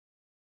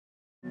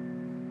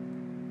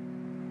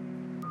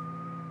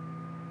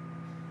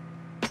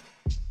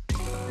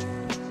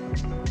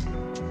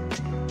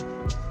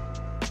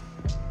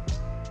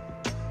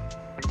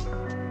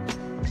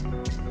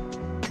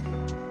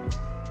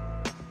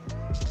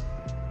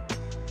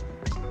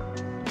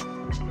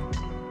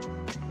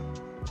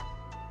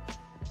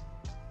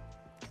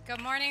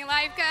Good morning,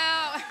 Life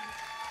Go.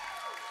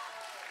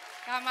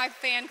 Got my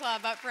fan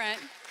club up front.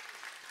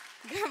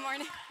 Good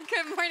morning.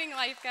 Good morning,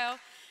 Life Go.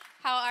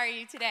 How are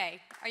you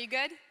today? Are you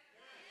good?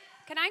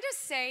 Can I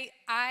just say,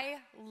 I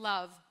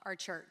love our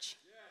church.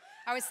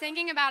 I was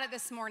thinking about it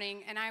this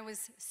morning, and I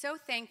was so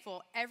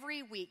thankful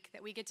every week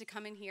that we get to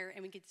come in here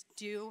and we get to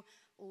do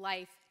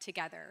life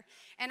together.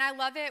 And I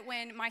love it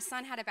when my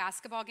son had a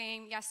basketball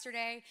game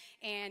yesterday,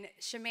 and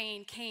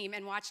Shemaine came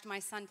and watched my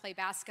son play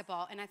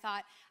basketball, and I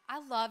thought, I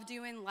love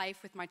doing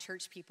life with my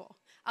church people.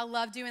 I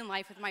love doing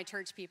life with my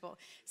church people.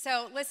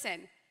 So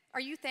listen,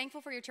 are you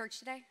thankful for your church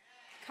today?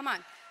 Come on.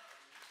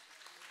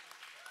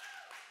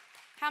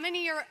 How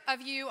many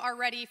of you are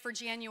ready for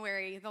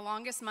January, the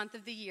longest month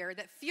of the year,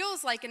 that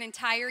feels like an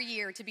entire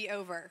year to be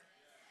over?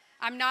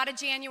 I'm not a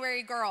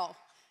January girl.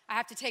 I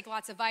have to take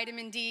lots of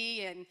vitamin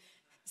D and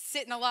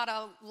sit in a lot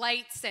of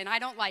lights, and I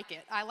don't like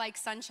it. I like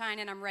sunshine,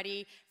 and I'm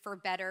ready for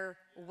better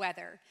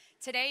weather.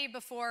 Today,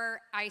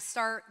 before I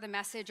start the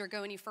message or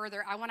go any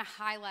further, I want to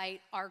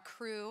highlight our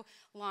crew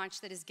launch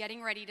that is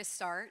getting ready to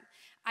start.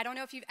 I don't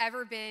know if you've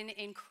ever been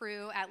in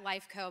crew at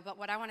LifeCo, but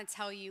what I want to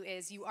tell you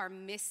is you are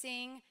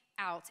missing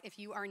out if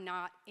you are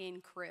not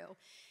in crew.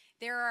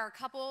 There are a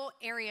couple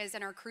areas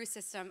in our crew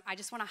system I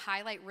just want to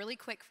highlight really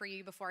quick for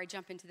you before I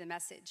jump into the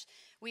message.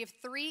 We have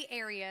 3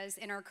 areas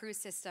in our crew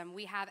system.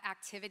 We have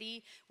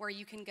activity where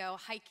you can go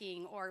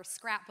hiking or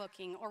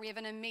scrapbooking, or we have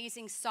an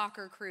amazing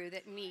soccer crew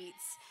that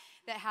meets,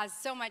 that has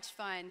so much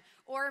fun.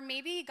 Or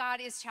maybe God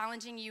is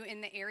challenging you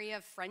in the area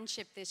of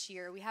friendship this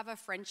year. We have a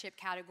friendship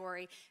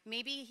category.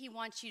 Maybe he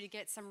wants you to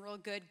get some real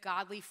good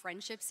godly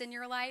friendships in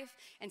your life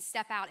and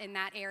step out in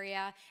that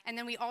area. And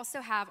then we also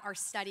have our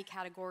study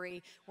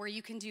category where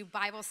you can do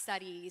Bible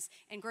studies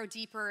and grow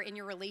deeper in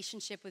your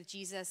relationship with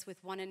Jesus, with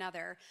one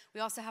another.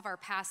 We also have our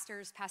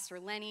pastors, Pastor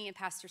Lenny and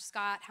Pastor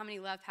Scott. How many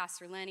love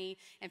Pastor Lenny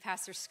and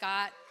Pastor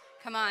Scott?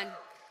 Come on.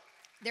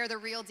 They're the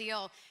real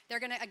deal. They're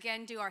going to,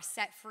 again, do our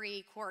Set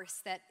Free course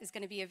that is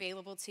going to be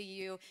available to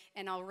you,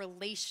 and a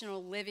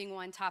relational living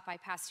one taught by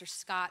Pastor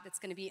Scott that's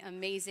going to be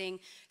amazing.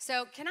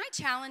 So can I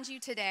challenge you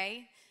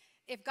today?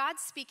 If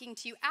God's speaking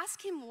to you,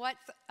 ask him what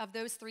of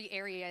those 3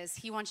 areas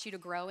he wants you to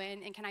grow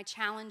in, and can I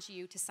challenge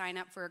you to sign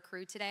up for a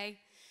crew today?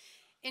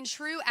 In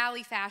true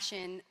Alli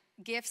fashion,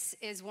 gifts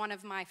is one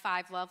of my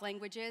 5 love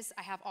languages.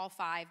 I have all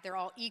 5. They're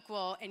all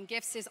equal, and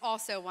gifts is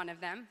also one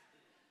of them.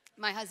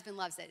 My husband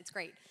loves it. It's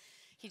great.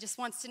 He just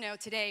wants to know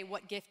today,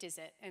 what gift is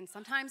it? And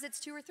sometimes it's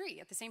 2 or 3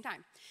 at the same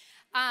time.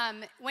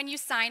 When you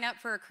sign up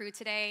for a crew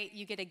today,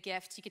 you get a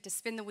gift. You get to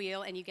spin the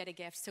wheel and you get a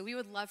gift. So we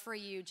would love for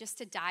you just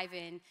to dive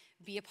in,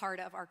 be a part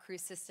of our crew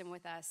system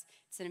with us.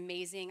 It's an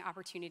amazing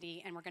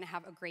opportunity, and we're going to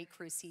have a great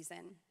crew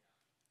season.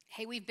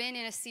 Hey, we've been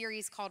in a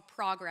series called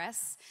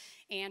Progress,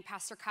 and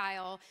Pastor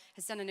Kyle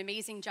has done an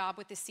amazing job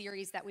with the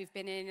series that we've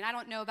been in. And I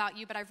don't know about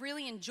you, but I've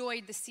really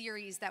enjoyed the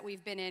series that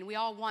we've been in. We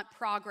all want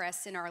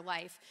progress in our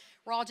life.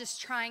 We're all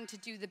just trying to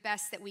do the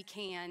best that we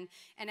can.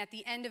 And at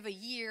the end of a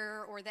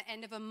year or the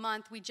end of a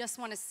month, we just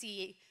want to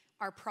see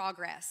our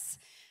progress.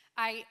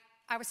 I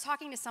was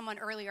talking to someone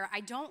earlier. I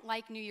don't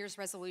like New Year's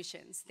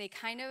resolutions. They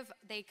kind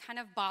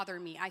of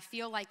bother me. I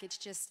feel like it's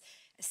just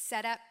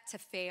set up to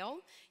fail.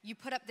 You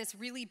put up this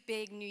really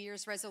big New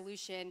Year's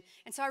resolution.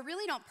 And so I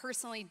really don't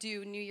personally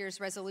do New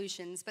Year's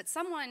resolutions. But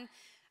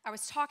I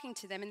was talking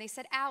to them, and they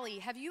said, Alli,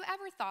 have you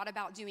ever thought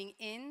about doing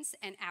ins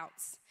and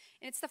outs?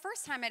 And it's the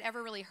first time I'd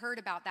ever really heard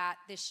about that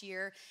this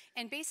year.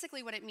 And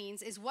basically what it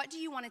means is, what do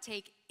you want to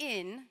take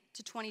in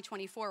to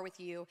 2024 with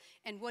you,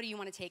 and what do you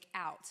want to take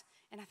out?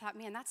 And I thought,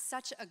 man, that's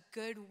such a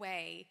good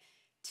way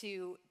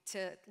to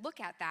look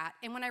at that.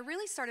 And when I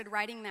really started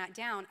writing that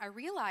down, I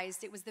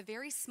realized it was the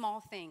very small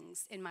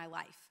things in my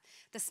life,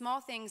 the small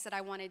things that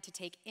I wanted to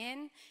take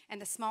in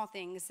and the small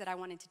things that I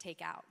wanted to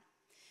take out.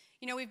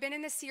 You know, we've been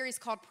in this series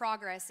called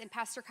Progress, and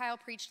Pastor Kyle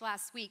preached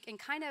last week, and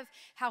kind of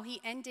how he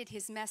ended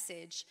his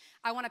message,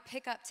 I want to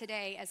pick up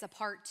today as a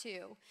part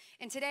 2.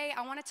 And today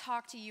I want to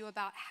talk to you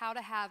about how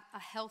to have a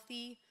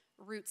healthy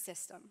root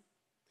system.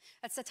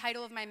 That's the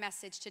title of my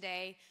message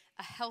today,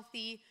 a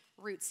healthy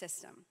root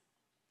system.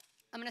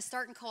 I'm going to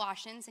start in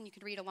Colossians, and you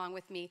can read along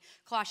with me,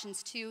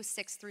 Colossians 2,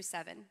 6 through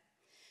 7.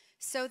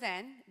 So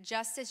then,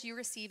 just as you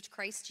received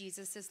Christ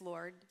Jesus as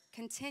Lord,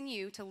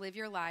 continue to live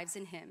your lives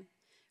in him,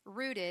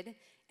 rooted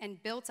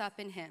and built up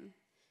in him,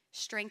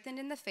 strengthened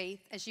in the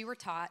faith as you were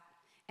taught,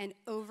 and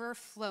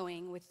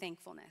overflowing with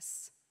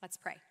thankfulness. Let's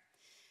pray.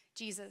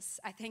 Jesus,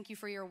 I thank you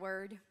for your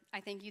word. I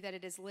thank you that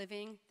it is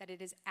living, that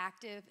it is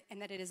active, and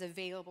that it is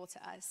available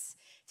to us.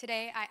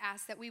 Today, I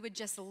ask that we would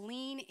just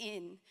lean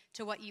in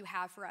to what you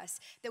have for us,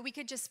 that we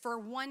could just for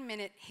 1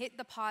 minute hit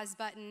the pause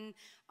button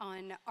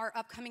on our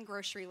upcoming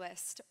grocery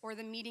list, or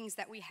the meetings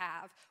that we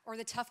have, or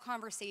the tough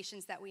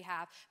conversations that we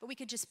have, but we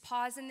could just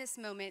pause in this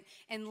moment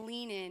and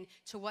lean in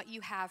to what you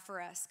have for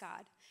us,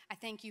 God. I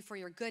thank you for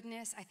your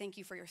goodness. I thank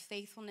you for your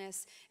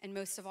faithfulness, and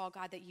most of all,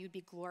 God, that you'd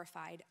be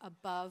glorified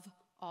above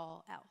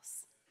all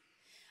else.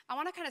 I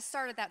want to kind of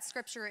start at that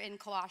scripture in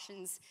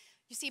Colossians.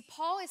 You see,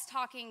 Paul is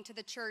talking to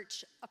the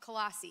church of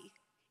Colossae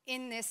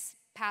in this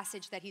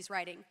passage that he's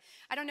writing.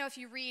 I don't know if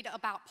you read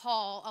about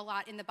Paul a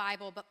lot in the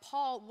Bible, but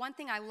Paul, one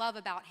thing I love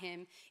about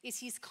him is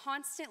he's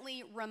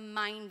constantly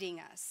reminding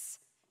us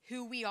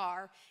who we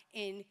are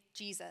in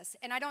Jesus.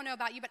 And I don't know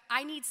about you, but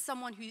I need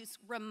someone who's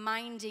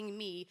reminding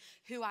me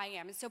who I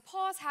am. And so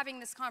Paul's having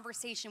this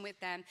conversation with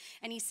them,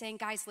 and he's saying,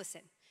 guys,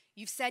 listen,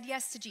 you've said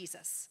yes to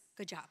Jesus.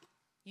 Good job.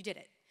 You did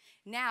it.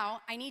 Now,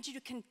 I need you to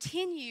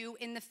continue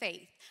in the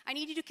faith. I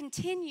need you to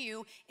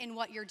continue in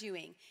what you're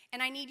doing.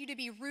 And I need you to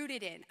be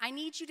rooted in. I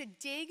need you to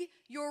dig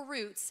your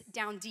roots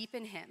down deep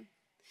in him.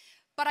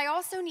 But I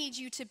also need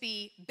you to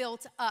be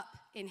built up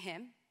in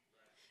him.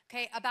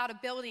 Okay, about a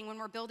building, when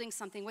we're building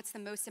something, what's the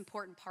most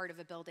important part of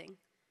a building?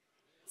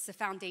 It's the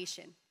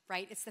foundation,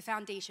 right? It's the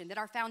foundation, that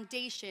our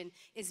foundation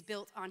is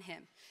built on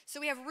him.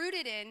 So we have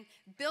rooted in,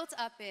 built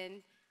up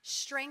in,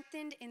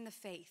 strengthened in the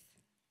faith.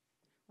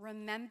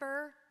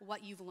 Remember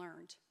what you've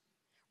learned.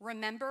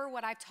 Remember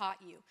what I've taught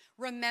you.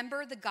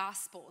 Remember the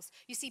Gospels.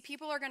 You see,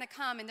 people are going to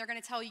come and they're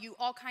going to tell you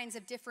all kinds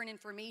of different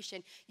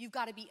information. You've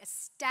got to be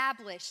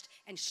established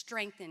and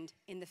strengthened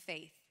in the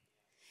faith.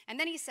 And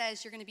then he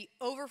says you're going to be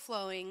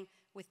overflowing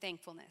with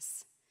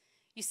thankfulness.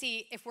 You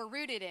see, if we're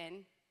rooted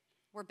in,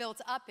 we're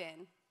built up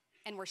in,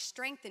 and we're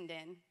strengthened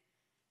in,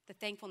 the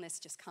thankfulness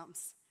just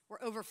comes.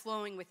 We're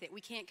overflowing with it.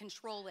 We can't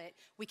control it.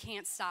 We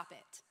can't stop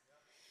it.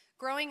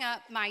 Growing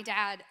up, my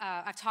dad,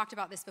 I've talked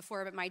about this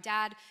before, but my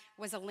dad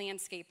was a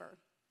landscaper.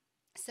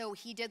 So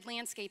he did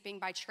landscaping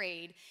by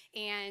trade,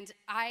 and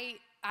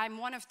I'm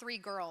one of 3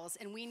 girls,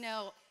 and we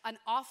know an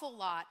awful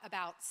lot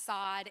about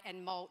sod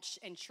and mulch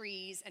and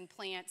trees and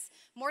plants,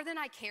 more than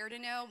I care to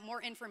know,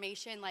 more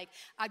information. Like,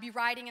 I'd be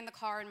riding in the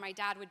car, and my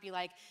dad would be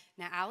like,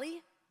 now,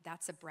 Alli,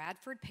 that's a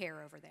Bradford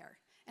pear over there.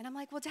 And I'm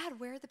like, well, Dad,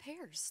 where are the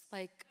pears?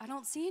 Like, I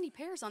don't see any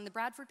pears on the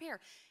Bradford pear.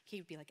 He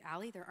would be like,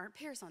 Alli, there aren't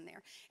pears on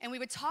there. And we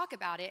would talk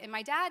about it. And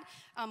my dad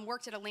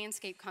worked at a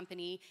landscape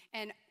company.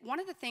 And one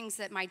of the things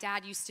that my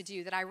dad used to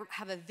do that I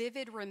have a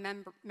vivid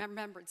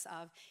remembrance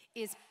of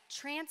is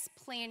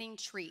transplanting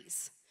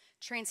trees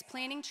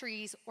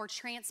or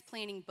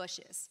transplanting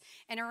bushes.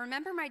 And I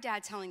remember my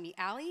dad telling me,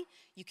 Alli,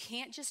 you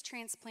can't just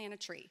transplant a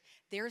tree.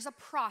 There's a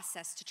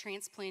process to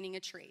transplanting a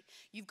tree.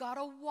 You've got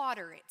to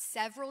water it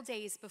several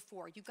days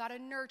before. You've got to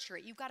nurture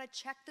it. You've got to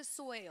check the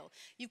soil.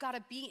 You've got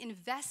to be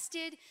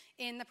invested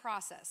in the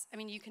process. I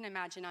mean, you can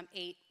imagine I'm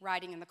 8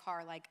 riding in the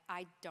car like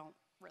I don't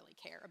really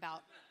care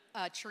about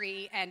a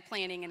tree and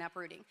planting and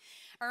uprooting.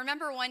 I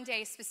remember one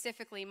day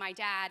specifically, my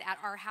dad at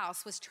our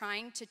house was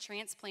trying to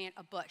transplant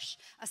a bush,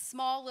 a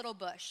small little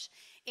bush.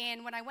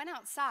 And when I went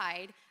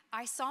outside,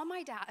 I saw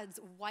my dad's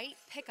white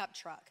pickup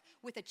truck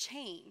with a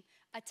chain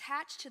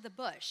attached to the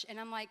bush. And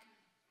I'm like,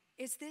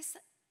 is this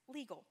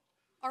legal?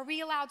 Are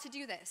we allowed to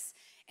do this?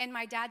 And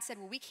my dad said,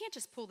 well, we can't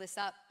just pull this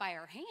up by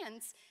our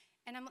hands.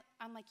 And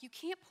I'm like, you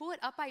can't pull it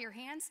up by your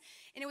hands?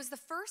 And it was the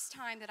first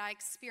time that I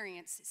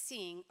experienced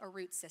seeing a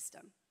root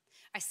system.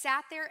 I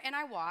sat there and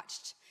I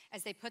watched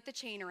as they put the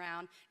chain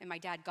around, and my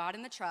dad got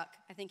in the truck.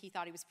 I think he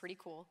thought he was pretty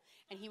cool.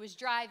 And he was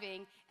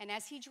driving, and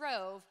as he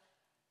drove,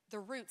 the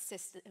root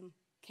system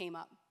came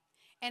up.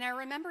 And I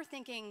remember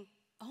thinking,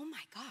 oh my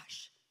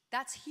gosh,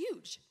 that's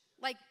huge.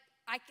 Like,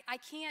 I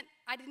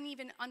didn't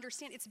even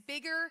understand. It's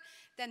bigger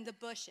than the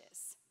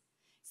bushes.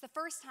 It's the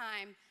first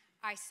time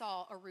I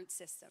saw a root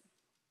system.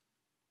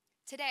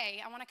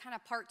 Today, I want to kind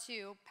of part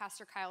 2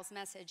 Pastor Kyle's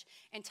message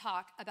and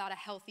talk about a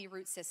healthy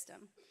root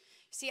system.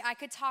 See, I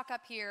could talk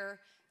up here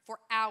for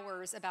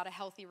hours about a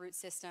healthy root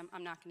system.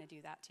 I'm not going to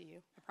do that to you.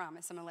 I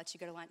promise. I'm going to let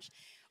you go to lunch.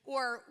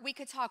 Or we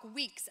could talk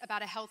weeks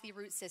about a healthy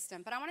root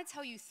system. But I want to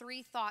tell you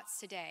 3 thoughts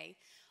today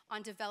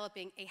on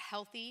developing a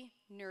healthy,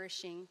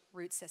 nourishing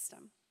root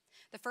system.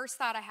 The first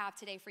thought I have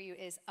today for you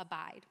is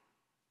abide.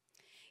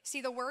 See,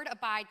 the word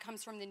abide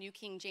comes from the New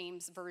King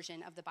James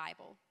Version of the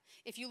Bible.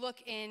 If you look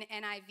in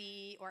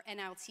NIV or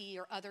NLT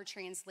or other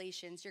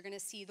translations, you're going to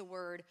see the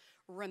word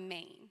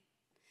remain.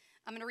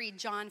 I'm going to read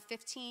John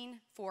 15,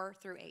 4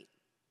 through 8.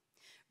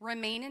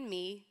 Remain in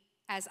me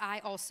as I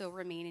also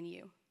remain in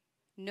you.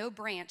 No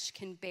branch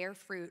can bear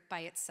fruit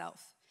by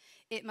itself.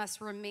 It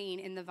must remain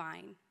in the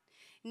vine.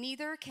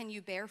 Neither can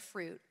you bear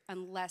fruit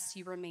unless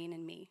you remain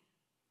in me.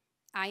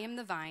 I am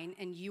the vine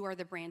and you are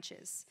the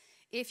branches.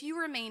 If you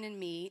remain in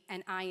me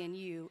and I in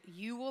you,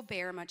 you will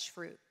bear much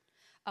fruit.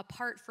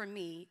 Apart from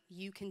me,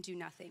 you can do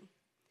nothing.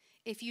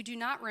 If you do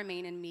not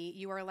remain in me,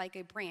 you are like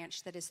a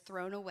branch that is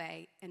thrown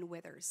away and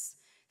withers.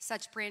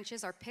 Such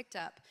branches are picked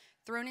up,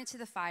 thrown into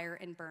the fire,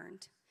 and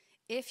burned.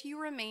 If you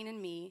remain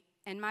in me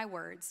and my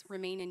words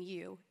remain in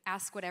you,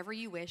 ask whatever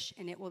you wish,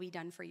 and it will be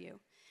done for you.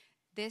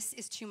 This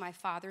is to my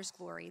Father's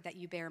glory that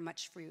you bear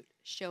much fruit,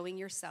 showing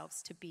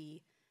yourselves to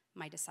be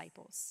my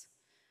disciples.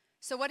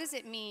 So what does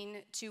it mean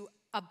to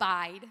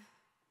abide,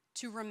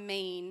 to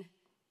remain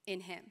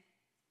in him?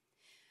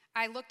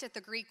 I looked at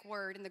the Greek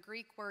word, and the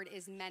Greek word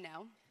is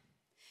meno.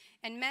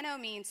 And meno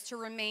means to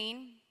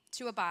remain,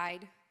 to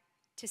abide,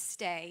 to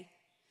stay,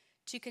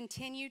 to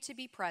continue to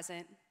be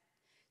present,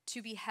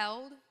 to be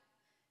held,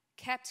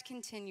 kept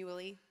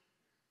continually,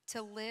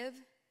 to live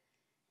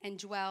and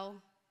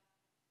dwell,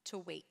 to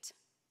wait.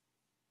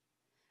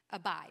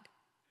 Abide.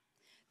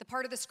 The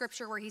part of the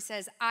scripture where he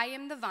says, I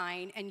am the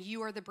vine and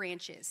you are the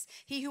branches.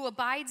 He who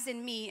abides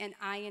in me and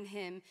I in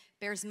him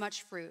bears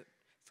much fruit.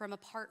 From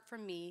apart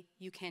from me,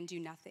 you can do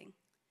nothing.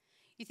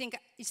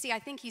 I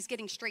think he's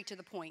getting straight to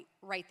the point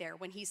right there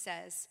when he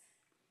says,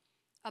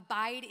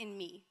 abide in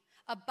me.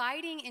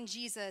 Abiding in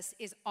Jesus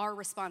is our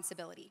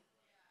responsibility.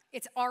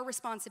 It's our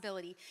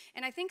responsibility.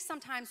 And I think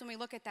sometimes when we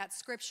look at that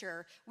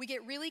scripture, we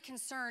get really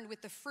concerned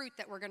with the fruit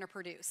that we're going to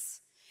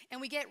produce.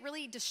 And we get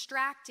really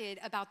distracted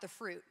about the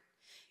fruit.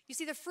 You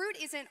see, the fruit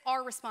isn't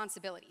our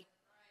responsibility.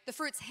 The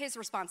fruit's his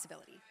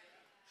responsibility.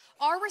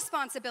 Our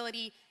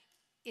responsibility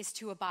is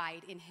to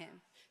abide in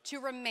him, to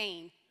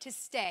remain, to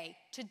stay,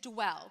 to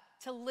dwell,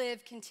 to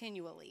live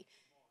continually.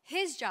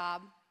 His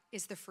job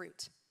is the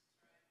fruit.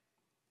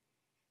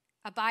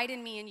 Abide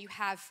in me and you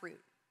have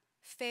fruit.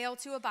 Fail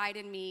to abide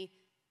in me,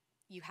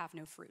 you have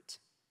no fruit.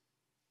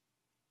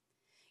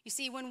 You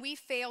see, when we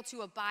fail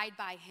to abide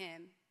by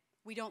him,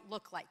 we don't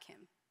look like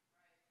him.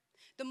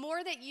 The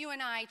more that you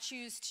and I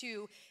choose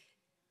to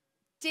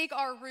dig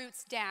our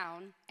roots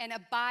down and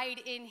abide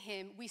in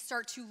him, we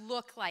start to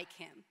look like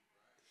him.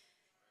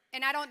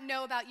 And I don't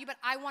know about you, but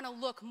I want to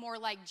look more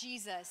like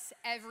Jesus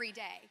every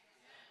day.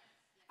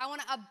 I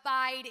want to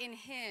abide in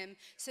him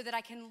so that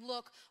I can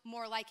look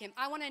more like him.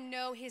 I want to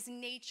know his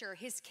nature,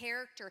 his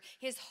character,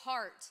 his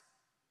heart.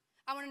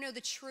 I want to know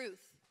the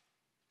truth.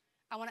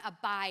 I want to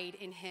abide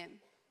in him.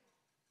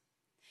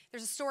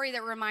 There's a story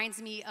that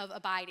reminds me of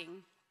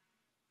abiding,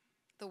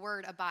 the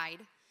word abide.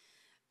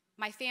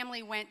 My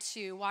family went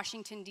to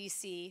Washington,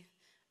 D.C.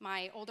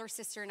 My older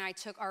sister and I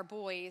took our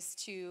boys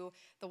to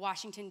the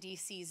Washington,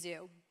 D.C.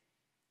 Zoo.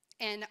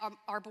 And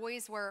our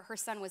boys her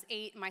son was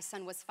 8, my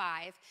son was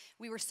 5.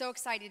 We were so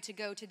excited to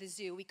go to the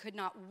zoo. We could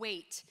not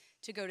wait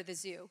to go to the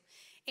zoo.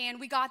 And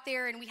we got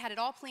there and we had it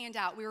all planned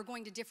out. We were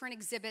going to different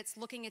exhibits,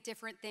 looking at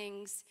different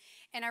things.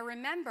 And I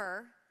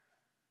remember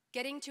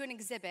getting to an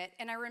exhibit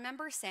and I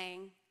remember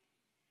saying,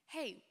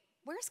 hey,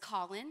 where's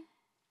Colin?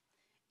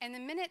 And the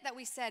minute that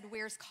we said,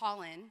 where's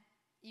Colin,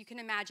 you can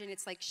imagine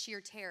it's like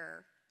sheer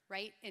terror,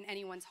 right, in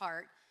anyone's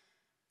heart.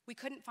 We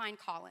couldn't find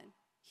Colin.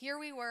 Here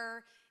we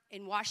were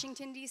in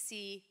Washington,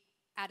 D.C.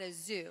 at a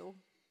zoo,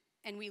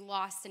 and we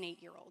lost an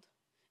 8-year-old.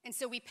 And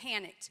so we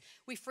panicked.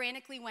 We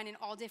frantically went in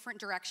all different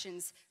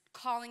directions,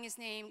 calling his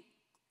name,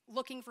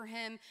 looking for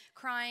him,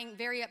 crying,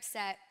 very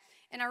upset.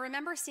 And I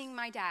remember seeing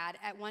my dad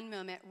at one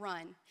moment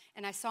run,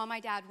 and I saw my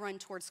dad run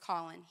towards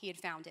Colin. He had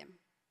found him.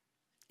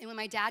 And when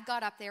my dad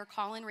got up there,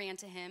 Colin ran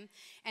to him,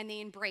 and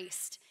they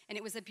embraced, and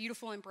it was a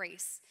beautiful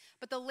embrace.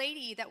 But the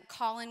lady that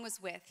Colin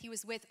was with, he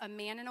was with a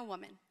man and a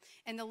woman,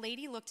 and the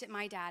lady looked at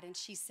my dad, and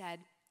she said,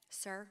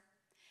 sir,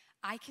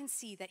 I can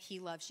see that he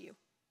loves you.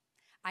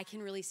 I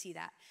can really see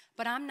that.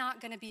 But I'm not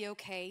going to be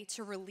okay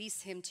to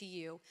release him to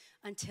you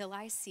until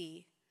I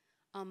see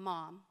a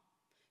mom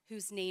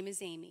whose name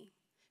is Amy,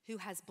 who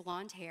has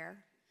blonde hair,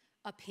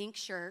 a pink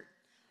shirt,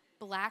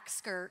 black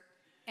skirt,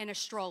 and a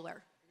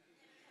stroller.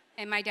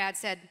 And my dad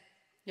said,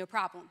 no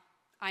problem,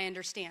 I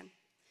understand.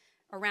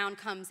 Around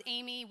comes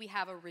Amy, we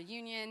have a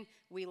reunion,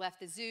 we left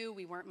the zoo,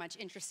 we weren't much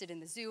interested in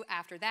the zoo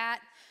after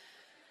that.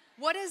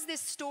 What does this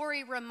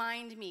story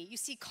remind me? You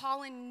see,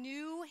 Colin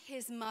knew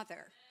his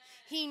mother.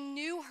 He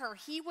knew her.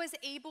 He was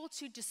able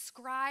to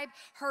describe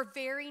her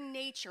very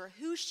nature,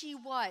 who she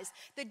was,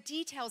 the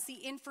details, the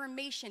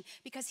information,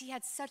 because he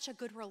had such a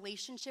good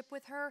relationship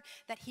with her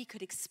that he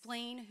could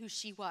explain who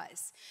she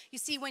was. You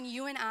see, when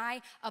you and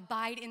I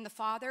abide in the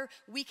Father,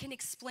 we can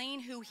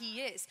explain who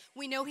he is.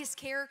 We know his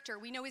character.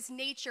 We know his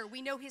nature.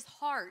 We know his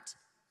heart.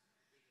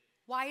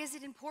 Why is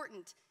it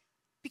important?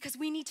 Because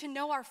we need to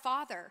know our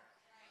Father.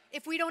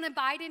 If we don't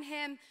abide in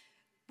him,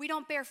 we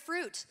don't bear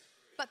fruit.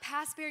 But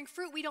past bearing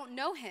fruit, we don't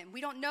know him.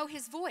 We don't know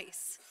his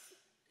voice.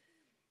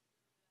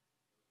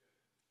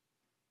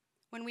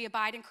 When we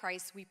abide in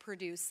Christ, we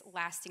produce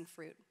lasting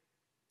fruit.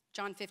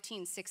 John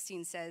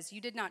 15:16 says, you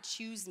did not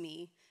choose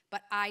me,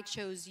 but I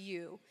chose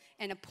you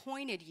and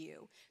appointed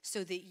you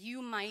so that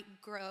you might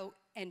grow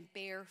and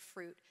bear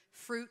fruit,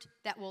 fruit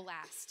that will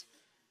last.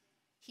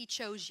 He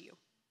chose you.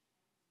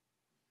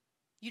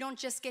 You don't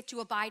just get to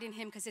abide in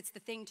him because it's the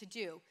thing to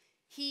do.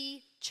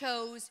 He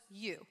chose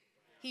you.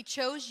 He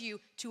chose you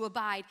to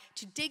abide,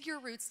 to dig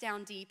your roots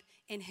down deep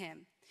in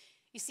him.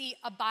 You see,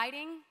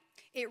 abiding,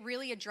 it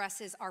really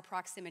addresses our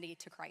proximity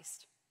to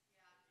Christ.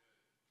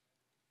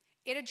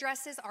 It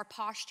addresses our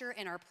posture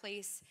and our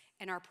place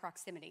and our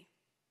proximity.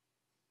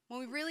 When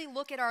we really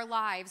look at our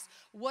lives,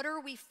 what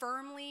are we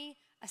firmly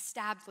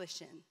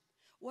established in?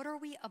 What are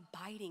we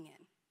abiding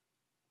in?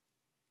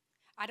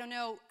 I don't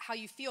know how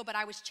you feel, but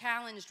I was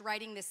challenged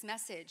writing this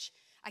message.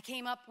 I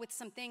came up with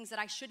some things that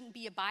I shouldn't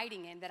be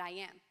abiding in that I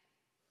am.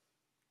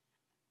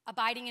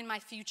 Abiding in my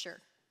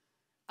future,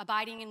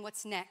 abiding in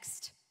what's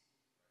next,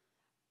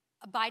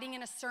 abiding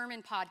in a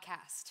sermon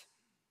podcast,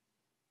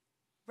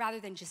 rather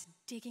than just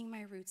digging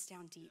my roots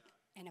down deep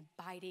and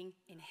abiding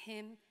in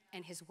him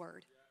and his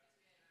word.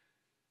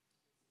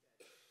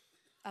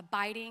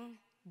 Abiding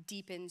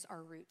deepens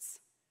our roots.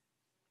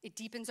 It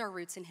deepens our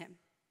roots in him.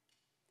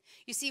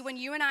 You see, when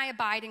you and I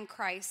abide in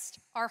Christ,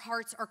 our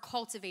hearts are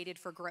cultivated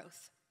for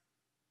growth.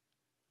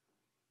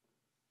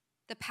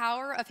 The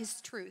power of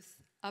his truth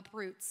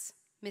uproots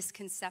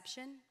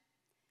misconception,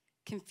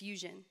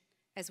 confusion,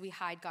 as we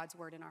hide God's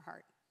word in our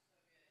heart.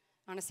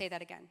 I want to say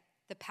that again.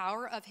 The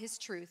power of his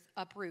truth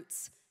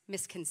uproots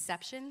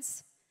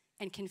misconceptions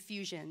and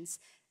confusions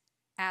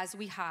as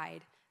we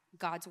hide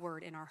God's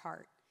word in our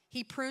heart.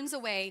 He prunes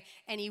away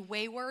any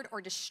wayward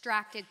or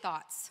distracted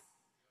thoughts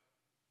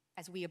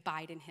as we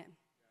abide in him.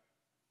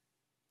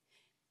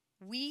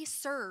 We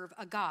serve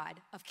a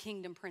God of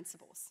kingdom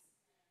principles.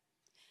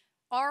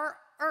 Our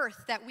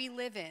earth that we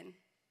live in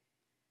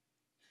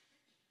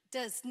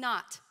does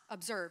not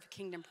observe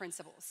kingdom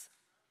principles.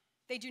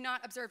 They do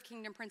not observe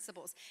kingdom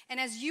principles. And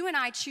as you and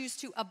I choose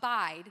to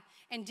abide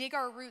and dig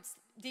our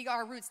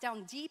roots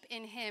down deep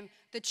in him,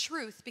 the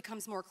truth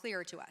becomes more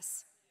clear to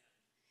us.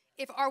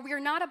 If we're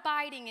not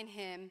abiding in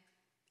him,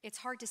 it's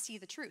hard to see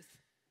the truth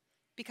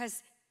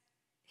because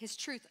his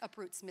truth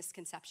uproots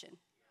misconception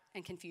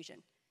and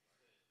confusion.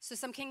 So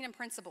some kingdom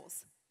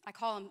principles, I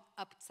call them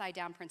upside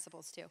down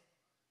principles too.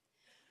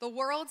 The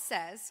world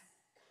says,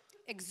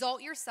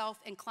 exalt yourself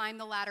and climb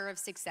the ladder of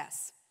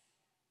success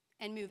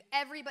and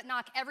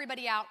knock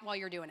everybody out while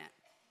you're doing it.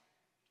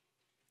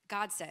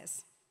 God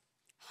says,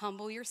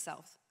 humble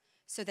yourself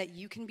so that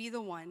he can be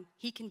the one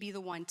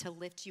to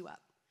lift you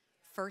up.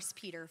 1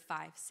 Peter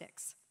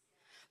 5:6.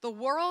 The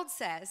world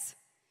says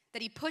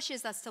that he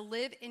pushes us to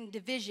live in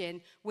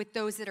division with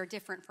those that are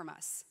different from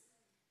us.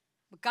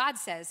 But God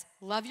says,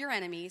 love your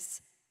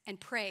enemies and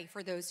pray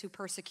for those who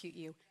persecute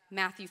you.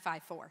 Matthew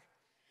 5:4.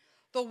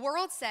 The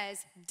world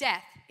says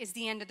death is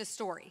the end of the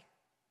story.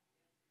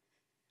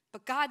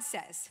 But God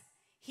says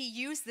he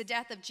used the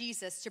death of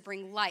Jesus to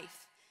bring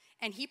life,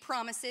 and he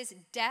promises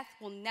death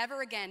will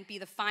never again be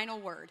the final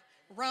word.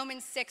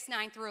 Romans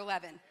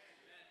 6:9-11.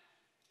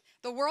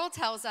 The world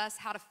tells us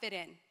how to fit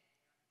in.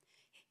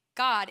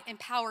 God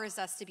empowers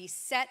us to be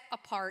set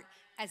apart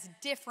as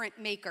different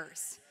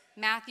makers.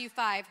 Matthew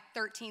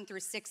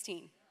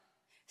 5:13-16.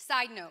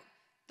 Side note,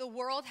 the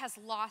world has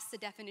lost the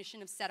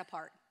definition of set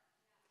apart.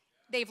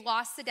 They've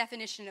lost the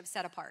definition of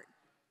set apart.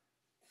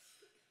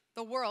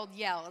 The world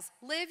yells,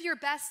 live your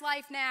best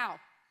life now.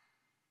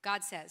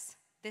 God says,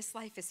 this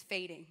life is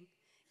fading,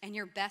 and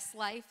your best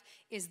life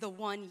is the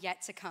one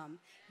yet to come.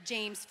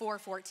 James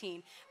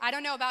 4:14. I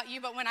don't know about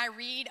you, but when I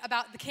read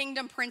about the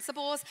kingdom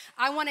principles,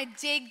 I want to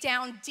dig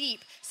down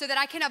deep so that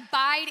I can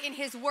abide in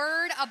his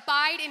word,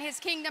 abide in his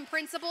kingdom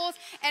principles,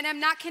 and I'm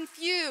not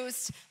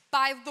confused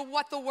by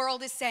what the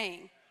world is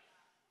saying.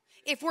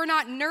 If we're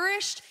not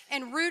nourished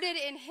and rooted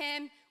in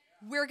him,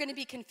 we're going to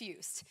be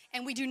confused,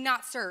 and we do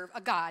not serve a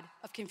God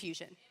of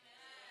confusion.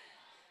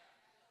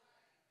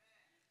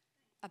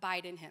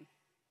 Abide in him.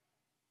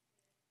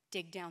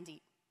 Dig down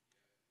deep.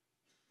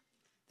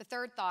 The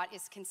third thought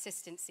is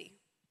consistency.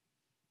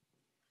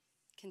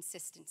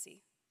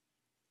 Consistency.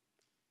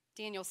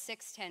 Daniel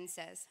 6:10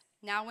 says,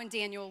 now when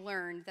Daniel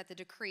learned that the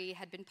decree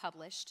had been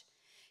published,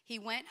 he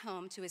went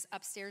home to his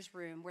upstairs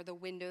room where the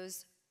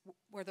windows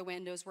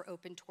were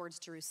open towards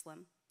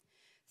Jerusalem.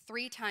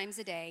 3 times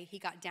a day, he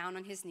got down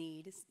on his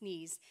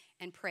knees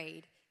and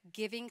prayed,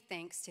 giving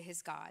thanks to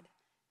his God,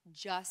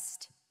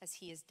 just as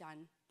he has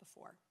done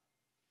before.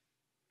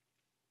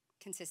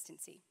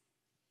 Consistency.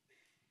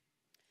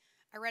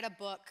 I read a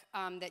book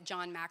that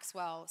John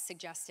Maxwell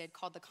suggested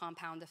called The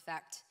Compound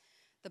Effect.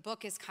 The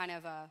book is kind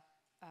of a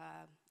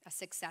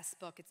success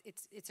book.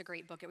 It's a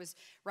great book. It was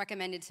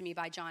recommended to me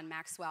by John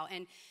Maxwell.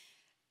 And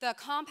The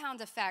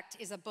Compound Effect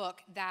is a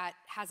book that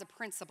has a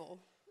principle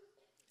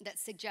that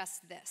suggests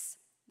this.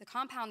 The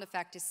compound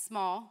effect is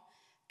small,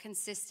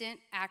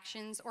 consistent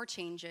actions or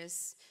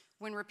changes,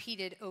 when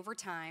repeated over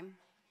time,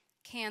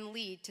 can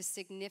lead to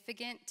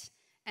significant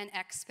and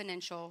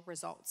exponential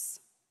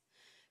results.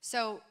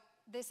 So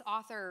this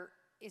author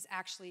is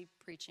actually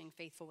preaching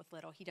faithful with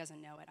little. He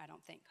doesn't know it, I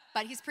don't think.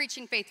 But he's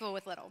preaching faithful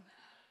with little.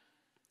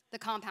 The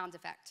compound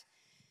effect.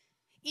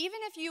 Even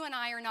if you and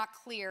I are not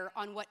clear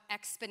on what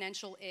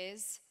exponential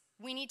is,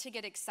 we need to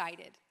get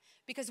excited.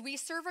 Because we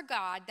serve a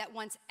God that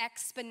wants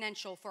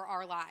exponential for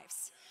our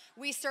lives.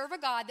 We serve a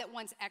God that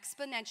wants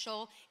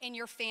exponential in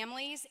your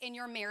families, in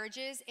your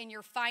marriages, in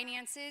your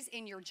finances,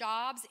 in your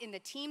jobs, in the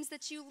teams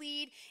that you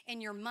lead,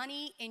 in your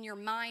money, in your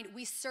mind.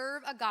 We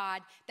serve a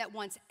God that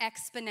wants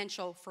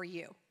exponential for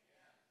you.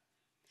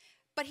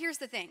 But here's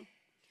the thing.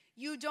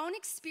 You don't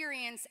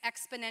experience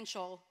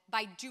exponential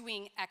by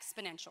doing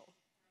exponential.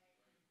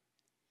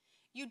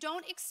 You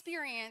don't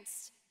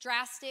experience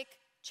drastic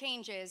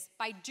changes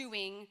by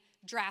doing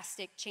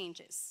drastic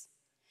changes.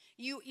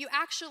 You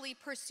actually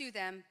pursue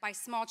them by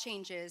small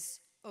changes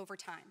over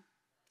time.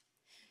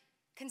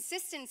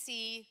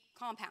 Consistency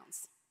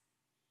compounds.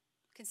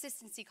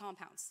 Consistency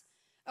compounds.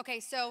 Okay,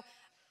 so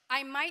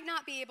I might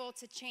not be able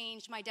to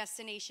change my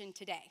destination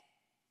today,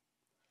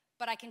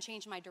 but I can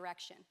change my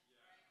direction.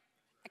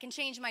 I can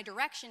change my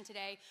direction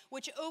today,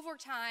 which over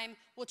time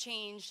will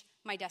change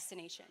my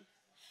destination.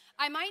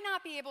 I might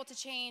not be able to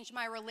change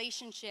my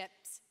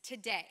relationships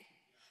today,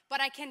 but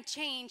I can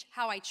change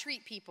how I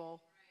treat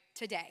people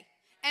today.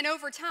 And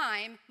over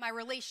time, my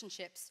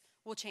relationships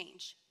will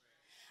change.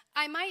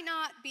 I might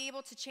not be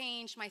able to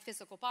change my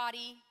physical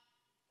body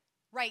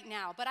right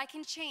now, but I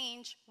can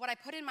change what I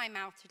put in my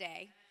mouth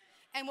today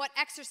and what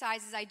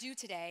exercises I do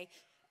today,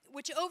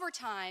 which over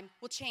time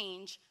will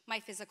change my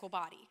physical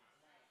body.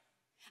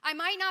 I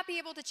might not be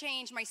able to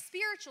change my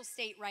spiritual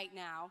state right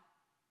now,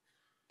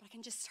 but I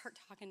can just start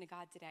talking to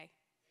God today.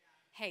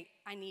 Hey,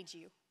 I need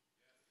you.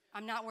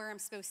 I'm not where I'm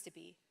supposed to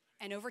be.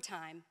 And over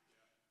time,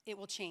 it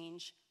will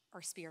change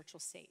our spiritual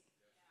state.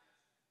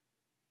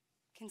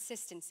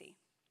 Consistency.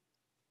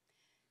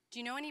 Do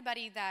you know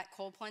anybody that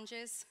cold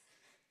plunges?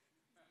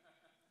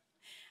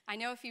 I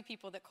know a few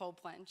people that cold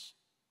plunge.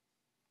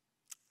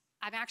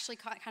 I'm actually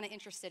kind of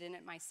interested in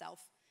it myself.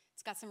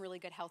 It's got some really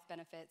good health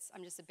benefits.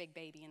 I'm just a big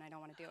baby and I don't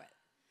want to do it.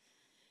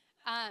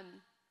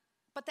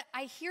 But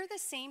I hear the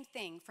same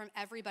thing from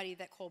everybody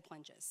that cold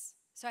plunges.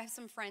 So I have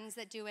some friends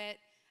that do it.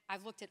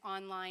 I've looked at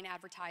online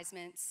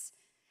advertisements.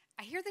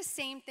 I hear the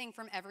same thing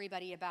from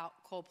everybody about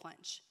cold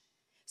plunge.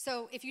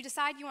 So if you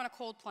decide you want a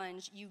cold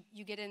plunge,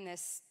 you get in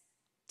this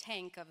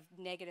tank of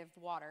negative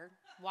water.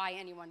 Why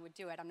anyone would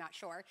do it, I'm not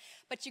sure.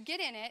 But you get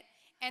in it,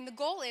 and the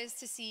goal is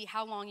to see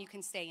how long you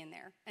can stay in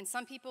there. And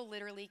some people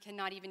literally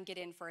cannot even get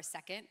in for a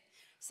second.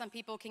 Some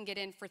people can get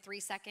in for 3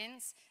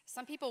 seconds.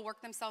 Some people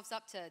work themselves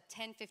up to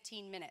 10,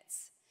 15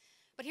 minutes.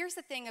 But here's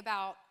the thing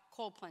about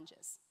cold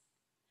plunges.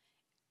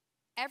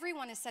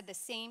 Everyone has said the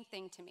same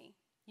thing to me.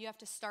 You have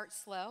to start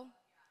slow,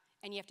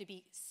 and you have to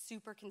be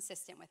super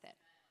consistent with it.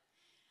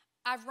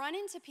 I've run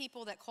into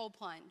people that cold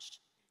plunged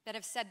that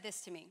have said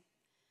this to me.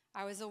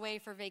 I was away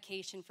for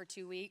vacation for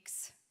 2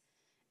 weeks,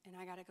 and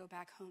I got to go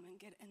back home and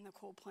get in the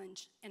cold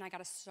plunge, and I got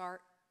to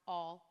start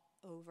all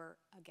over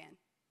again.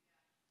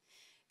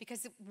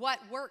 Because what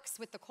works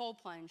with the cold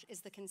plunge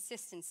is the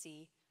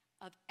consistency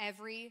of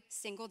every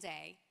single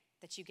day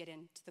that you get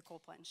into the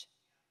cold plunge.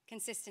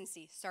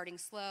 Consistency, starting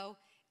slow,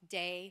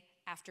 day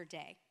after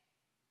day.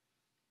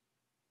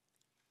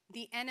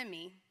 The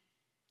enemy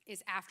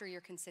is after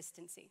your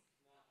consistency.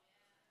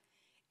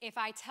 If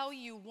I tell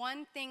you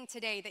one thing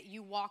today that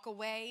you walk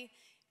away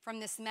from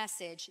this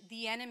message,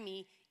 the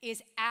enemy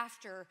is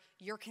after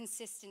your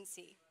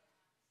consistency.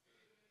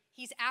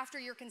 He's after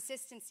your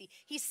consistency.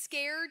 He's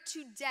scared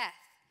to death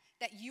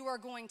that you are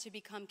going to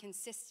become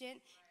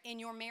consistent in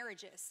your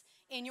marriages,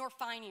 in your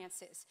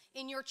finances,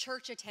 in your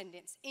church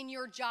attendance, in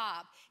your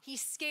job.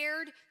 He's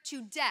scared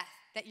to death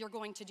that you're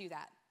going to do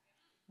that.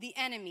 The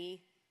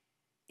enemy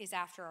is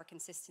after our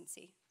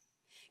consistency.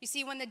 You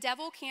see, when the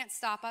devil can't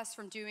stop us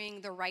from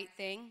doing the right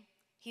thing,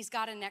 he's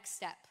got a next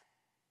step.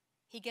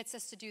 He gets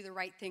us to do the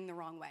right thing the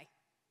wrong way.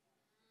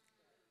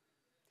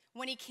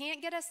 When he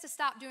can't get us to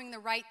stop doing the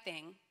right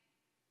thing,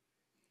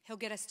 he'll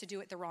get us to do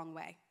it the wrong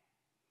way.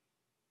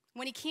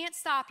 When he can't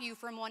stop you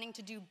from wanting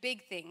to do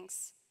big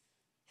things,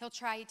 he'll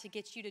try to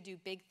get you to do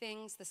big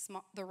things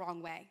the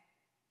wrong way.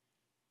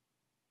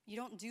 You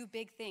don't do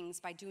big things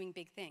by doing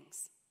big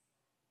things.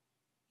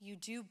 You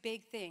do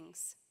big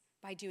things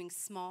by doing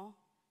small,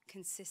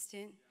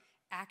 consistent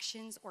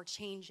actions or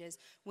changes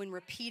when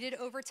repeated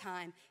over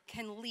time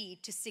can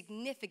lead to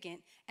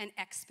significant and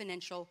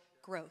exponential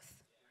growth.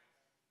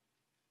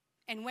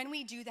 And when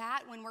we do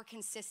that, when we're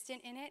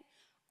consistent in it,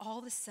 all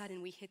of a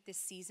sudden we hit this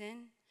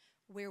season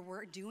where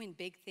we're doing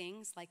big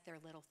things like they're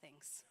little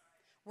things.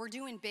 We're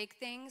doing big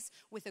things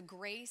with a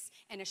grace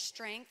and a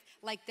strength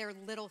like they're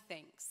little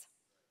things.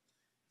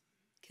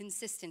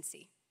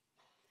 Consistency.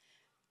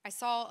 I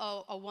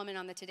saw a woman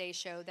on the Today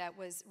Show that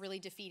was really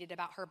defeated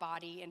about her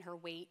body and her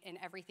weight and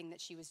everything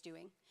that she was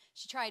doing.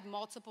 She tried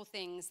multiple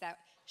things that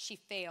she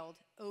failed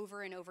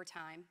over and over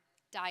time,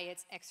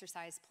 diets,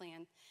 exercise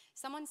plan.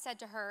 Someone said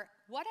to her,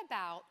 what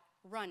about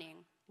running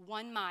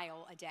 1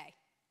 mile a day?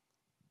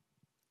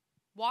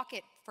 Walk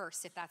it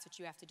first if that's what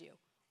you have to do.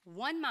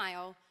 1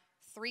 mile,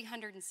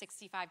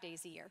 365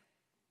 days a year.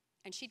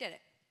 And she did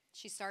it.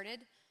 She started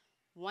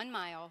 1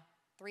 mile,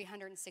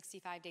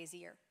 365 days a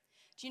year.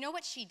 Do you know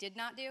what she did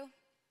not do?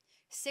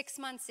 6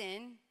 months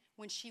in,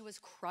 when she was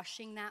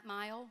crushing that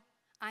mile,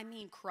 I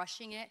mean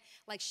crushing it,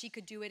 like she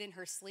could do it in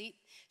her sleep,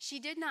 she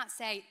did not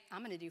say,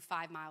 I'm gonna do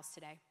 5 miles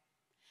today.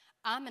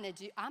 I'm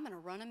gonna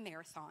run a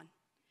marathon.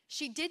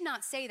 She did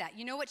not say that.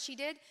 You know what she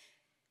did?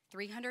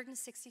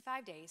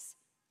 365 days,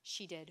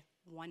 she did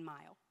 1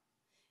 mile.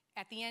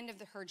 At the end of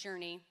her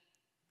journey,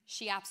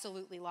 she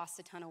absolutely lost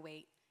a ton of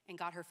weight and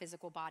got her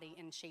physical body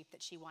in shape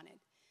that she wanted.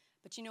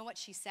 But you know what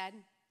she said?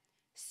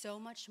 So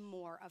much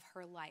more of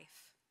her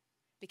life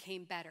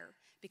became better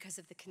because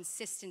of the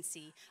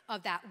consistency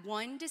of that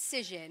one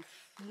decision,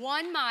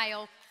 1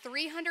 mile,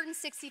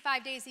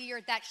 365 days a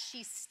year, that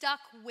she stuck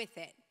with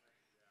it.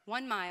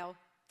 1 mile,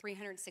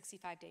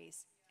 365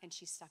 days, and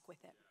she stuck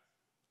with it.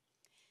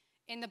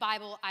 In the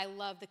Bible, I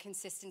love the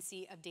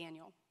consistency of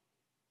Daniel.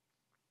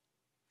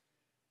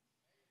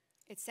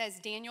 It says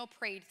Daniel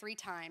prayed 3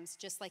 times,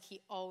 just like he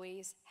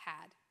always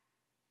had.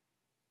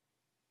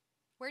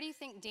 Where do you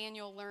think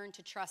Daniel learned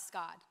to trust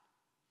God?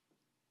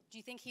 Do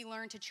you think he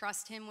learned to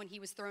trust him when he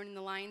was thrown in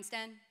the lion's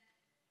den?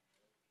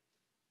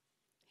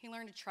 He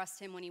learned to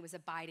trust him when he was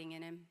abiding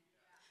in him,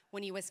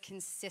 when he was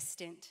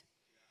consistent.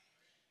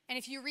 And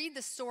if you read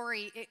the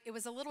story, it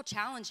was a little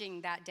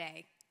challenging that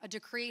day. A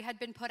decree had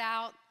been put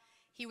out.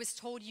 He was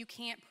told, you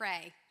can't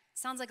pray.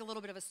 Sounds like a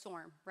little bit of a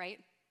storm, right?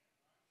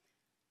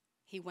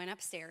 He went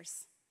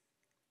upstairs.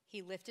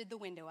 He lifted the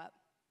window up.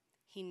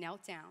 He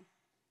knelt down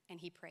and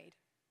he prayed.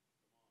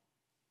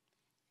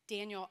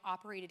 Daniel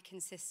operated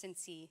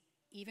consistency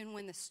even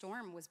when the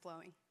storm was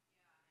blowing.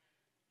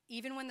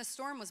 Even when the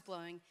storm was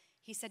blowing,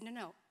 he said,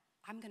 no,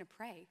 I'm going to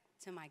pray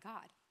to my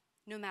God,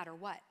 no matter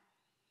what.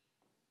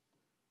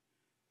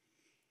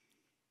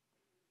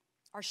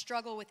 Our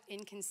struggle with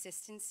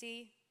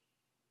inconsistency,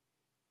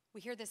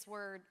 we hear this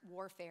word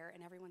warfare,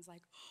 and everyone's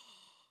like,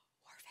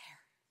 oh, warfare.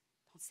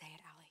 Don't say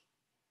it, Alli.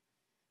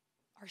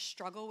 Our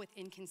struggle with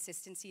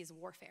inconsistency is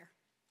warfare.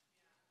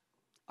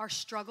 Our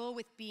struggle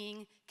with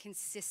being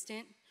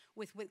consistent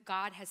with what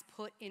God has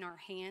put in our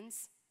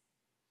hands,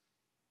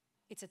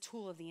 it's a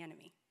tool of the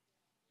enemy.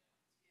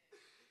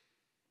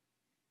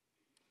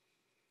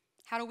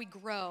 How do we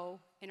grow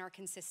in our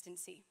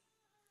consistency?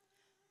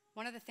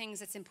 One of the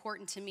things that's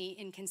important to me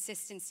in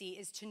consistency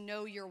is to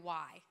know your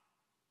why.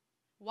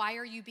 Why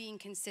are you being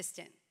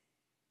consistent?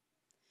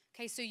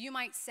 Okay, so you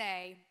might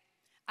say,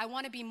 I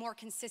want to be more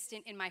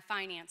consistent in my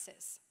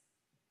finances.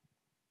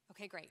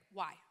 Okay, great.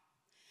 Why?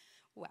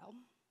 Well,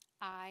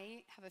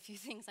 I have a few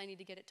things I need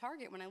to get at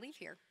Target when I leave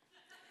here.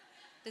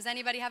 Does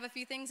anybody have a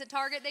few things at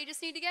Target they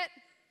just need to get?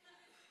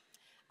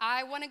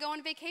 I want to go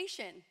on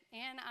vacation,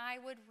 and I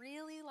would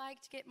really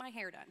like to get my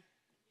hair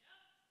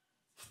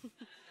done.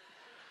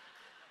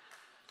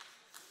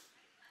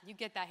 You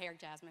get that hair,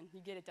 Jasmine. You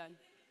get it done.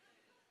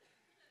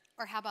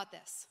 Or how about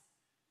this?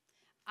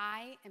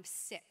 I am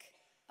sick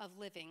of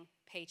living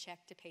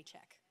paycheck to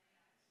paycheck.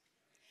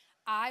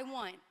 I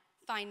want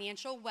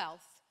financial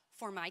wealth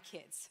for my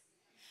kids.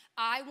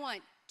 I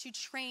want to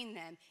train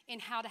them in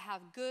how to have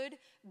good,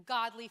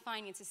 godly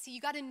finances. See, you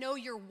got to know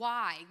your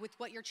why with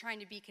what you're trying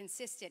to be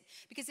consistent.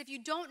 Because if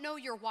you don't know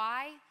your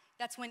why,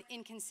 that's when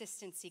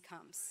inconsistency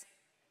comes.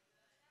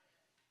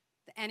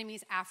 The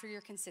enemy's after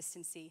your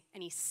consistency,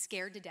 and he's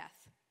scared to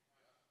death.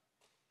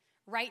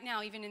 Right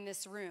now, even in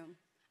this room,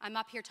 I'm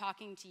up here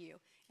talking to you,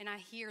 and I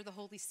hear the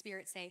Holy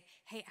Spirit say,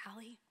 hey,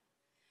 Alli,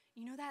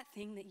 you know that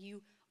thing that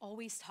you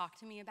always talk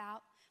to me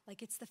about?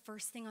 Like it's the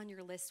first thing on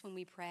your list when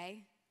we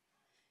pray?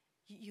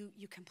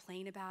 You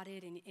complain about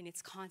it, and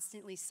it's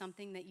constantly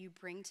something that you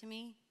bring to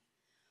me.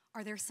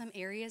 Are there some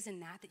areas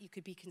in that you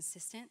could be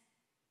consistent?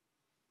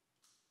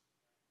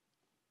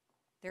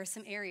 There are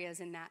some areas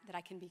in that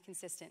I can be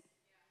consistent.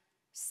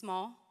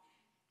 Small,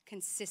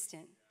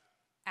 consistent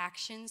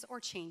actions or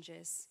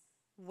changes,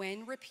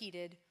 when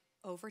repeated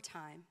over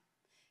time,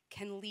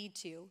 can lead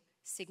to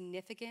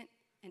significant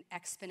and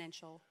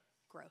exponential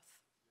growth.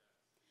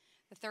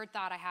 The third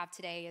thought I have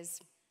today is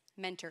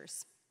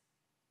mentors.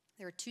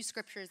 There are two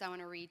scriptures I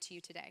want to read to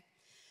you today.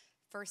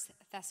 1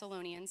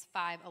 Thessalonians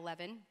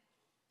 5:11.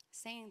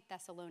 Saying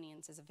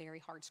Thessalonians is a very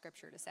hard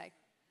scripture to say.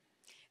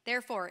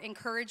 Therefore,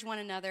 encourage one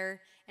another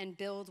and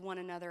build one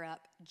another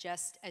up,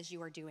 just as you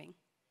are doing.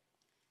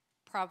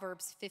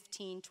 Proverbs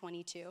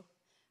 15:22.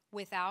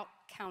 Without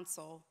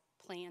counsel,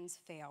 plans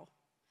fail,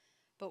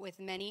 but with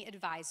many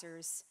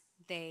advisors,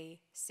 they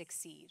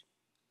succeed.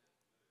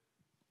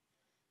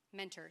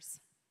 Mentors.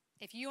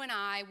 If you and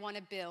I want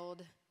to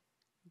build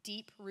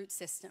deep root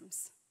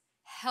systems,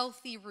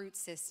 healthy root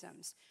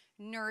systems,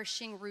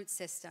 nourishing root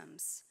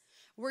systems,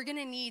 we're going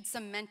to need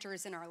some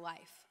mentors in our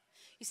life.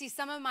 You see,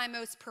 some of my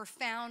most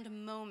profound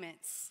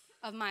moments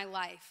of my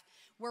life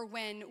were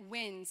when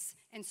winds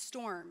and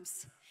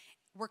storms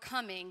were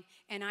coming,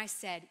 and I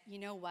said, you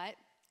know what?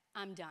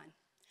 I'm done.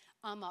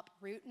 I'm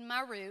uprooting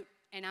my root,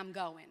 and I'm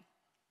going.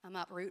 I'm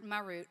uprooting my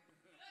root.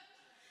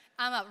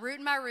 I'm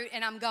uprooting my root,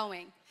 and I'm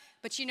going.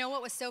 But you know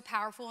what was so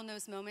powerful in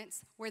those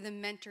moments? Were the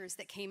mentors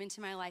that came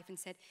into my life and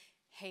said,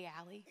 hey,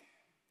 Alli,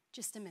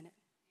 just a minute.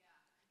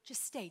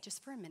 Just stay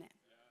just for a minute.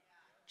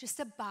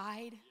 Just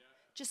abide.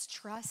 Just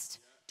trust.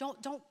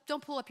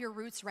 Don't pull up your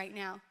roots right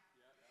now.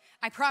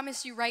 I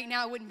promise you right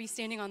now I wouldn't be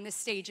standing on this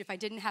stage if I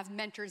didn't have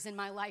mentors in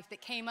my life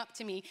that came up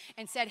to me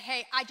and said,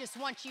 hey, I just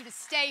want you to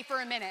stay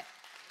for a minute.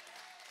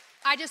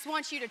 I just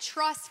want you to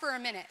trust for a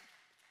minute.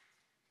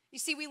 You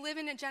see, we live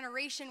in a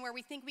generation where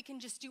we think we can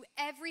just do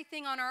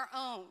everything on our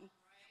own.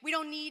 We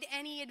don't need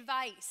any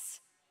advice.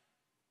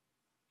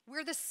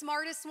 We're the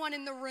smartest one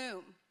in the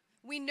room.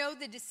 We know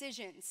the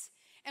decisions.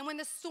 And when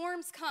the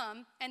storms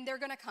come, and they're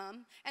going to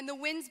come, and the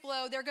winds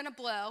blow, they're going to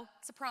blow,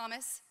 it's a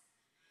promise,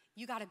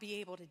 you got to be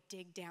able to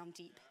dig down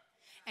deep.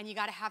 And you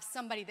got to have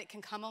somebody that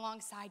can come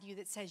alongside you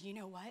that says, you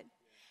know what?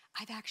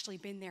 I've actually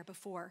been there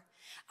before.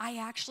 I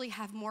actually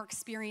have more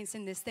experience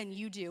in this than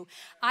you do.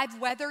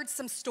 I've weathered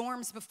some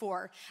storms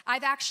before.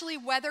 I've actually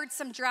weathered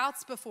some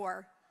droughts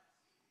before.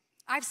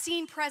 I've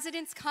seen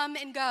presidents come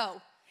and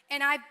go,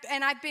 and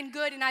I've been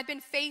good and I've been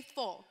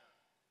faithful.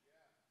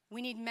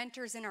 We need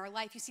mentors in our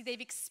life. You see,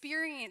 they've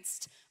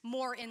experienced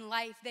more in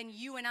life than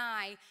you and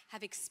I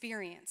have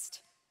experienced.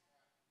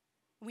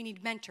 We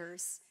need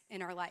mentors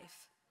in our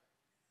life.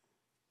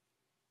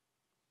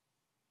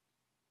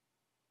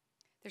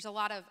 There's a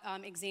lot of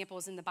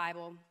examples in the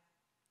Bible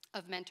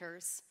of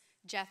mentors.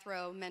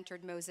 Jethro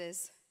mentored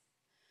Moses.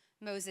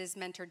 Moses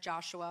mentored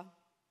Joshua.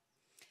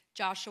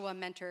 Joshua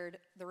mentored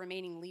the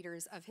remaining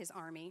leaders of his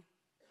army.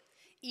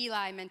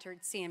 Eli mentored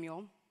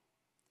Samuel.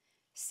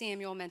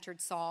 Samuel mentored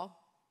Saul.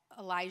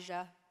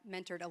 Elijah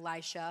mentored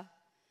Elisha.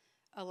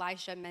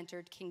 Elisha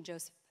mentored King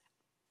Joseph.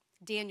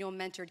 Daniel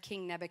mentored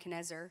King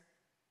Nebuchadnezzar.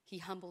 He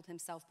humbled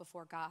himself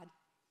before God.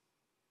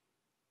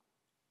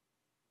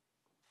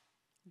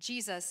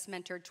 Jesus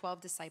mentored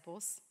 12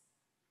 disciples.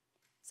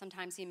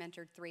 Sometimes he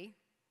mentored 3.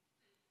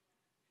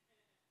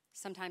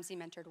 Sometimes he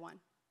mentored 1.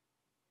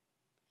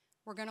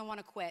 We're going to want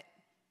to quit.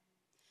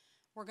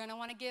 We're going to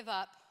want to give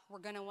up. We're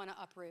going to want to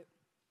uproot.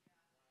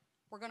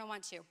 We're going to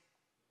want to.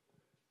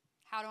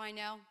 How do I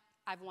know?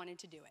 I've wanted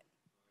to do it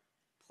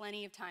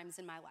plenty of times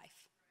in my life.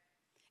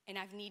 And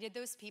I've needed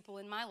those people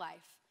in my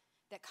life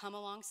that come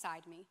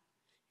alongside me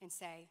and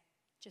say,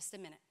 just a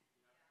minute,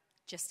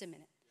 just a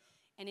minute.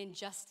 And in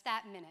just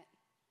that minute,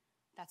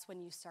 that's when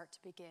you start to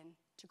begin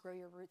to grow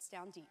your roots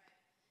down deep,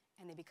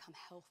 and they become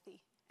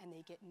healthy and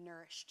they get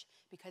nourished,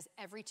 because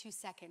every 2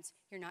 seconds,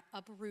 you're not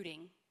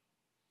uprooting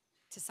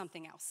to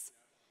something else.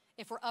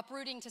 If we're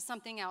uprooting to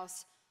something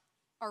else,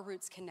 our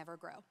roots can never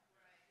grow.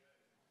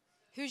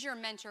 Who's your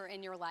mentor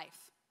in your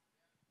life?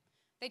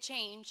 They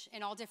change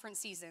in all different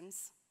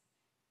seasons.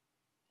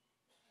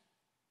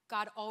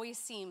 God always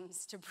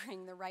seems to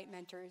bring the right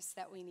mentors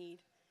that we need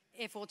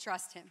if we'll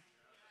trust him.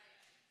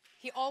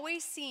 He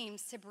always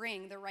seems to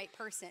bring the right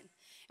person.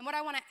 And what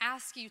I want to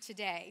ask you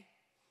today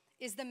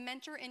is, the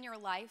mentor in your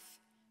life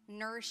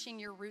nourishing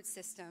your root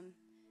system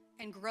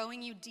and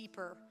growing you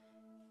deeper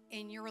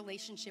in your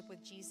relationship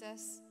with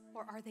Jesus,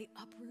 or are they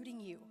uprooting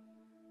you?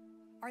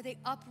 Are they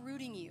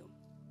uprooting you?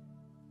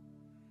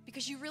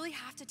 Because you really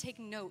have to take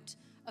note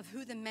of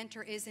who the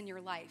mentor is in your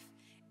life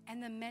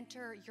and the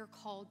mentor you're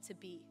called to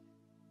be.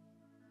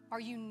 Are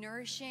you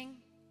nourishing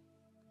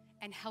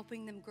and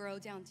helping them grow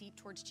down deep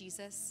towards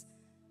Jesus?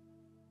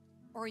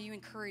 Or are you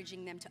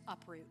encouraging them to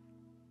uproot?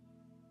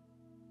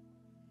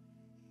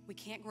 We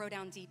can't grow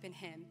down deep in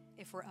him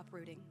if we're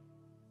uprooting.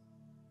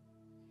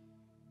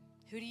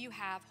 Who do you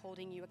have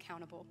holding you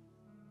accountable?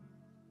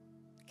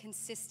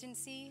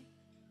 Consistency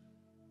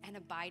and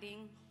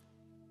abiding,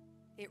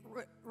 it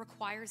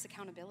requires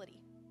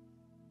accountability.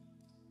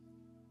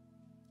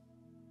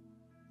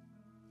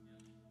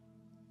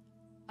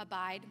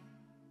 Abide,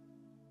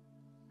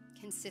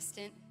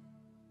 consistent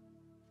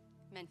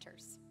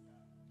mentors.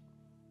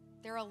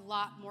 There are a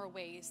lot more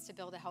ways to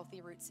build a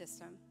healthy root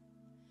system,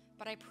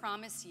 but I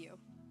promise you,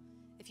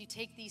 if you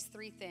take these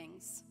 3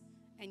 things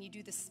and you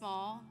do the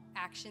small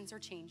actions or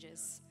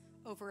changes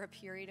over a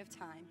period of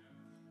time,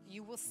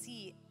 you will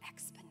see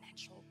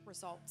exponential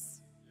results.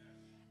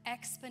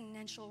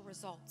 Exponential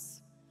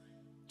results.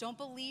 Don't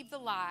believe the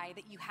lie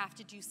that you have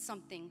to do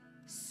something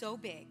so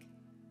big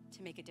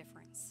to make a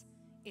difference.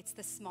 It's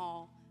the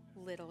small,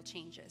 little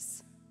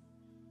changes.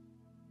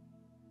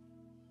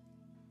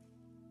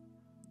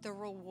 The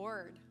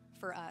reward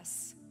for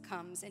us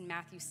comes in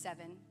Matthew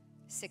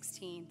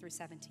 7:16 through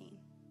 17.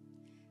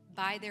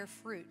 By their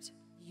fruit,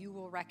 you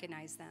will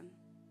recognize them.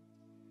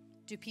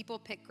 Do people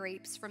pick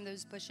grapes from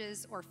those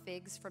bushes or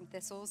figs from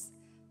thistles?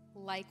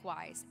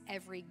 Likewise,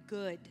 every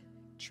good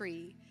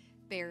tree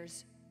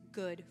bears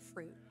good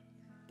fruit,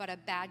 but a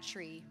bad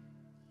tree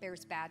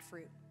bears bad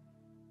fruit.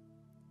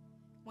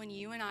 When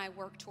you and I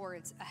work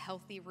towards a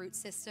healthy root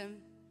system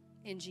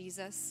in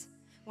Jesus,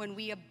 when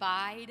we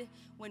abide,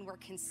 when we're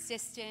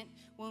consistent,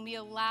 when we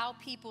allow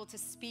people to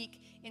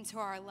speak into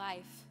our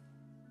life,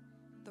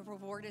 the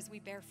reward is we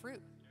bear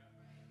fruit.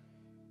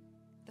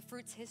 The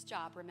fruit's his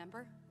job,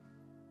 remember?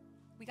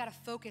 We got to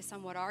focus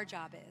on what our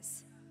job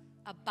is.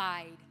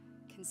 Abide,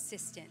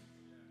 consistent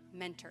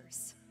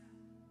mentors.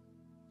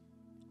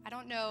 I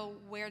don't know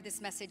where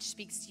this message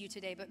speaks to you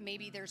today, but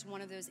maybe there's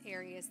one of those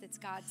areas that's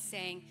God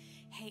saying,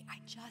 hey, I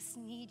just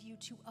need you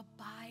to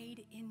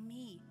abide in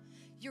me.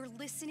 You're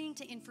listening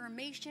to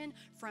information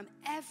from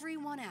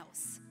everyone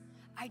else.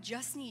 I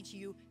just need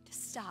you to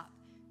stop,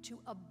 to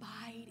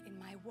abide in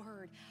my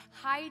word.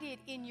 Hide it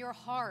in your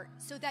heart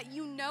so that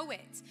you know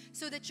it,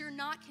 so that you're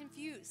not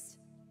confused.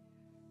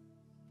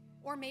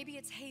 Or maybe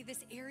it's, hey,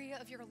 this area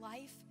of your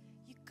life,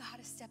 you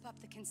gotta step up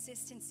the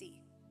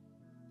consistency.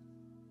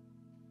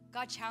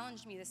 God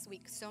challenged me this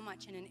week so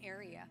much in an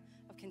area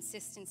of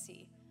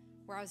consistency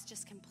where I was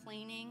just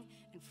complaining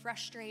and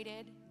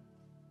frustrated.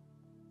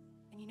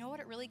 And you know what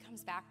it really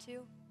comes back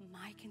to?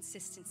 My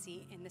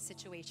consistency in the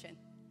situation.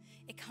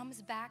 It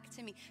comes back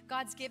to me.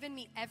 God's given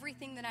me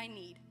everything that I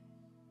need.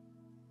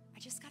 I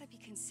just got to be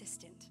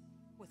consistent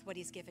with what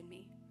he's given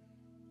me.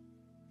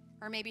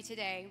 Or maybe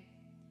today,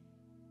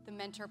 the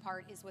mentor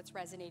part is what's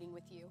resonating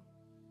with you.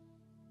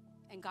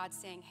 And God's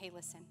saying, hey,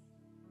 listen,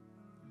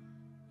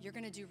 you're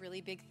going to do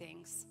really big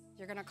things.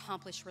 You're going to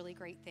accomplish really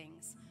great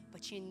things,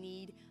 but you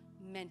need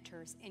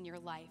mentors in your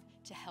life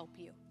to help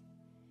you.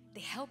 They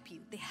help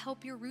you. They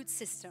help your root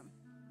system.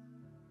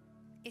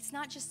 It's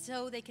not just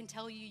so they can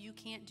tell you you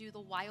can't do the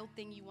wild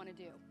thing you want to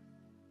do.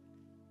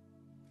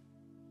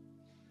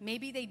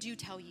 Maybe they do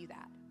tell you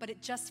that, but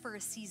it's just for a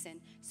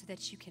season so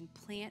that you can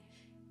plant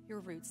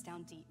your roots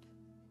down deep.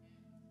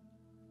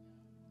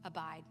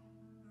 Abide.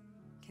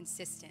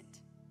 Consistent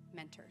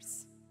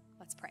mentors.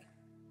 Let's pray.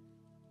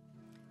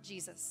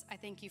 Jesus, I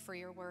thank you for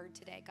your word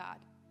today, God.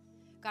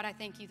 God, I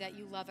thank you that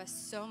you love us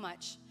so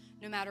much,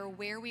 no matter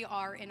where we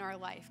are in our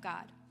life,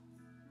 God.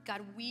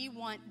 God, we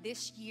want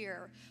this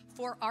year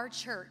for our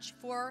church,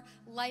 for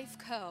Life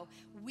Co.,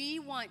 we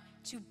want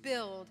to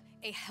build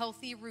a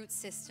healthy root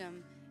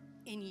system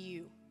in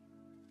you.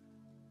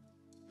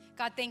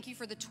 God, thank you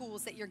for the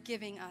tools that you're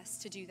giving us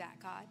to do that,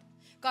 God.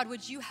 God,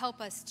 would you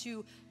help us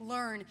to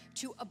learn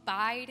to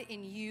abide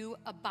in you,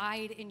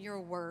 abide in your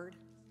word.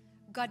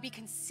 God, be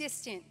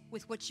consistent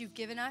with what you've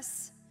given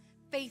us,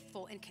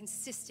 faithful and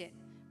consistent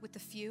with the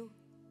few,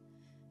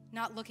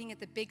 not looking at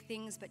the big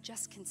things, but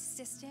just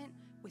consistent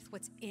with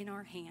what's in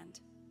our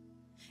hand.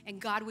 And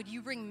God, would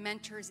you bring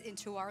mentors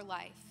into our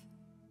life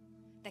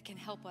that can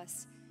help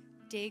us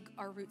dig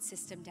our root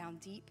system down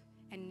deep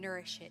and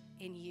nourish it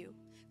in you.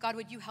 God,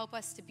 would you help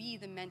us to be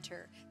the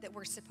mentor that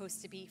we're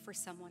supposed to be for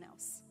someone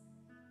else?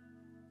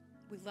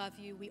 We love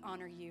you. We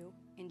honor you.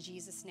 In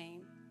Jesus'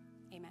 name,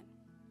 amen.